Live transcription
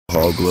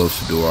Hall gloves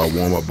to do our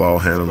warm-up ball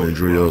handling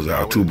drills,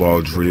 our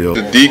 2-ball drill.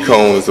 The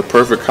D-cone is the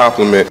perfect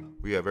complement.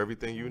 We have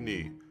everything you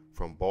need,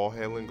 from ball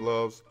handling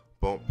gloves,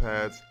 bump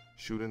pads,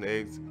 shooting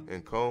aids,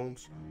 and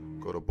cones.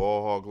 Go to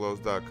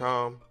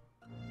ballhallgloves.com.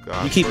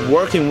 You keep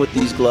working with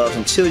these gloves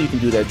until you can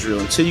do that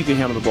drill, until you can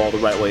handle the ball the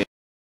right way.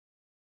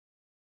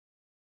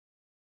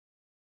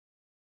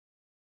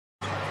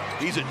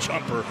 He's a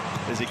jumper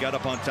as he got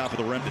up on top of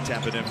the rim to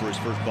tap it in for his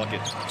first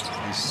bucket.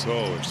 He's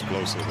so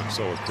explosive and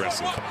so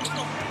aggressive.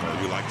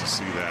 You like to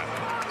see that.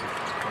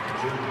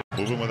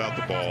 Moving without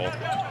the ball,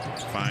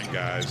 find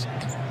guys,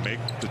 make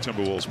the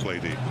Timberwolves play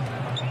deep.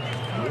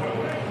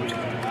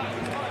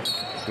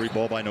 Free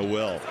ball by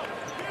Nowell.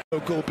 No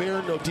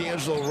Gobert, no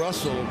D'Angelo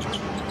Russell.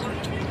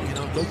 You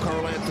know, no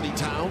Karl Anthony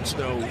Towns,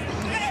 no.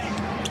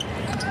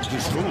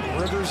 Just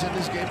Rivers in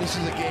this game. This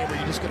is a game where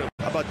you're just going to.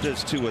 How about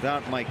this, too?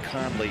 Without Mike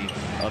Conley,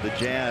 the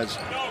Jazz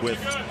with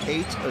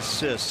 8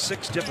 assists,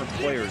 6 different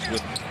players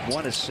with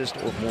 1 assist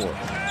or more.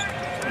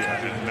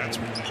 Yeah, and that's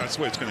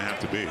the way it's going to have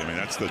to be. I mean,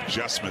 that's the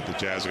adjustment the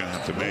Jazz are going to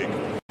have to make.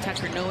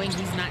 Tucker, knowing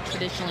he's not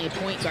traditionally a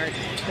point guard,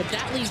 but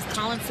that leaves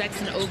Colin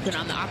Sexton open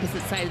on the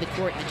opposite side of the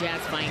court, and the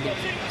Jazz find it.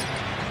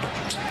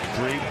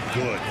 3,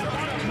 good.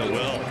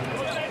 Nowell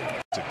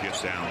to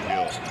get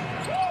downhill.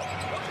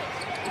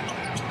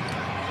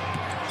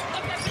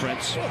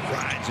 Prince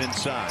rides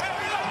inside.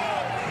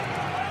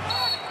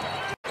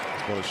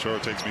 Well, it sure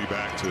takes me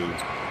back to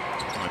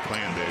my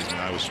playing days when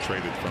I was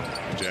traded from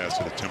the Jazz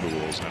to the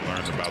Timberwolves. I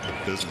learned about the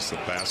business of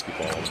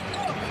basketball,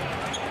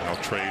 how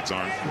trades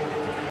aren't.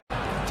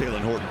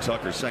 Talen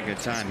Horton-Tucker, second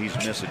time he's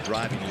missed a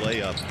driving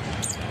layup.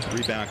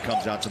 Rebound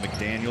comes out to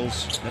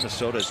McDaniels.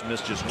 Minnesota has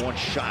missed just 1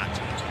 shot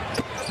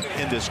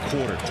in this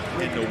quarter.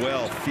 And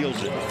Nowell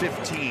feels it.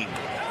 15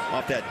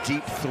 off that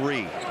deep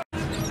 3.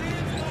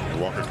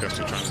 Walker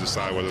Kessler trying to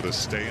decide whether to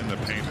stay in the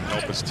paint and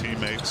help his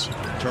teammates.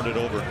 Turn it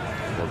over.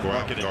 Or go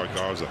out and guard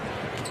Garza.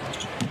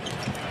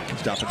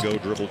 Stop and go,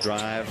 dribble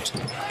drive.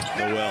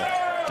 Nowell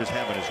just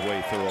having his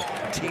way through.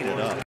 Teeing it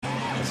up.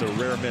 It's a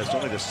rare miss.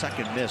 Only the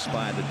second miss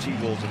by the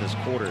T-Wolves in this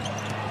quarter.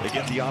 They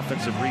get the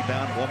offensive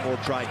rebound. 1 more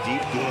try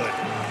deep. Good.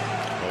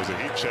 That was a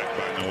heat check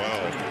by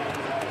Nowell.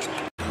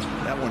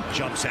 That one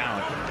jumps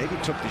out. Maybe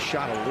took the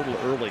shot a little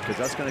early because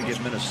that's going to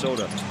give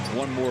Minnesota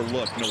 1 more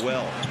look.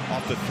 Nowell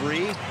off the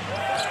 3.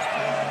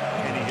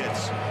 And he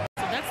hits. So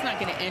that's not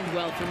going to end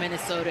well for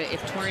Minnesota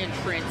if Taurean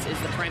Prince is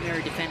the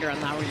primary defender on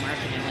Lauri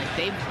Markkanen.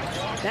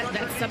 Like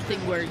that's something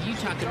where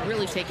Utah can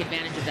really take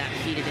advantage of that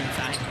and feed it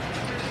inside.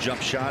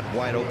 Jump shot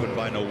wide open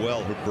by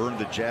Nowell, who burned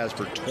the Jazz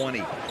for 20.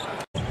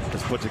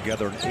 Has put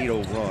together an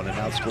 8-0 run and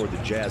outscored the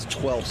Jazz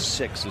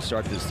 12-6 to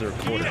start this third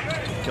quarter.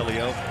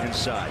 Killio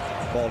inside.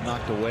 Ball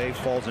knocked away,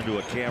 falls into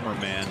a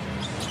cameraman.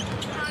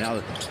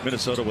 Now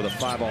Minnesota with a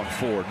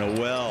 5-on-4.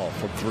 Nowell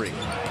from 3.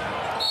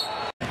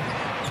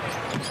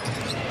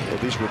 Well,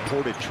 these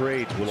reported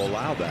trades will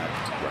allow that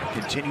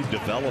continued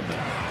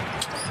development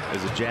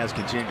as the Jazz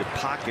continue to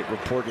pocket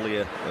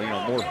reportedly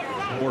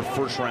more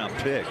first-round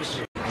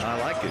picks. I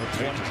like it.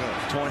 20.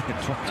 I'll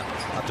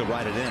have to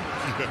write it in.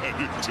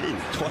 You do.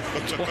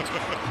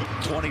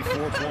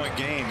 24-point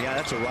game. Yeah,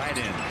 that's a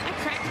write-in. I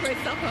cracked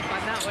myself up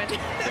on that one.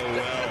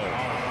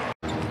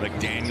 Nowell.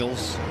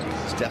 McDaniels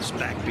steps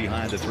back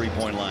behind the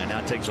 3-point line.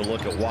 Now takes a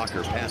look at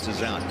Walker.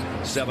 Passes out.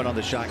 7 on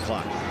the shot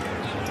clock.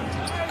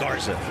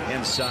 Garza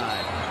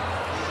inside.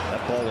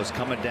 That ball was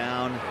coming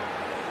down.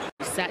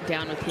 We sat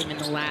down with him in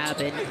the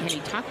lab, and he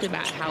talked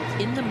about how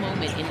in the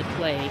moment in the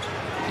play,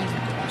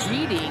 he's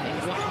reading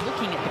and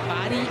looking at the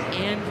body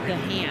and the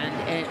hand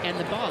and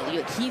the ball.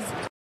 He's